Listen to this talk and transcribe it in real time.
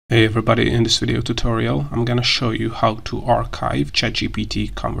Hey everybody, in this video tutorial I'm gonna show you how to archive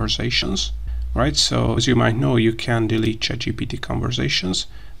ChatGPT conversations. Right, so as you might know, you can delete ChatGPT conversations,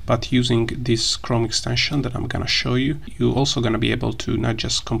 but using this Chrome extension that I'm gonna show you, you're also gonna be able to not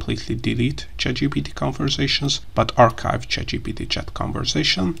just completely delete ChatGPT conversations, but archive ChatGPT chat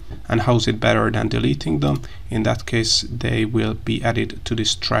conversation. And how is it better than deleting them? In that case, they will be added to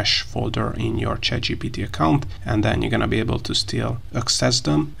this trash folder in your ChatGPT account, and then you're gonna be able to still access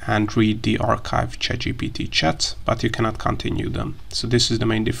them and read the archived ChatGPT chats, but you cannot continue them. So this is the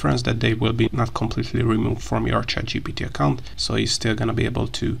main difference, that they will be not completely removed from your ChatGPT account, so you're still gonna be able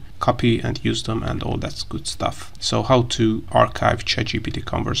to copy and use them and all that good stuff. So how to archive ChatGPT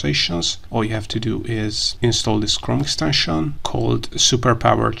conversations? All you have to do is install this Chrome extension called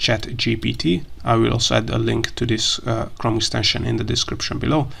Superpower ChatGPT. I will also add a link to this Chrome extension in the description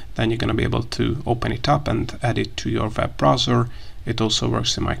below. Then you're going to be able to open it up and add it to your web browser. It also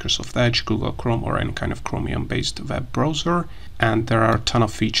works in Microsoft Edge, Google Chrome, or any kind of Chromium-based web browser. And there are a ton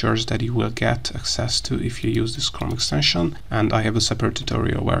of features that you will get access to if you use this Chrome extension. And I have a separate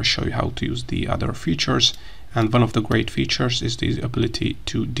tutorial where I show you how to use the other features. And one of the great features is the ability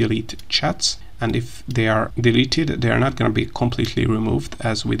to delete chats. And if they are deleted, they are not going to be completely removed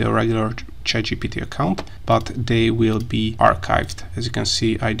as with a regular ChatGPT account, but they will be archived. As you can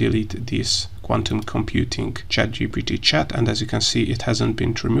see, I delete this quantum computing ChatGPT chat, and as you can see, it hasn't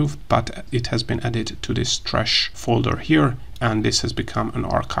been removed, but it has been added to this trash folder here, and this has become an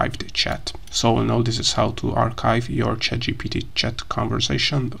archived chat. So now this is how to archive your ChatGPT chat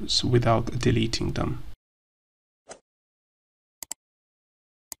conversations without deleting them.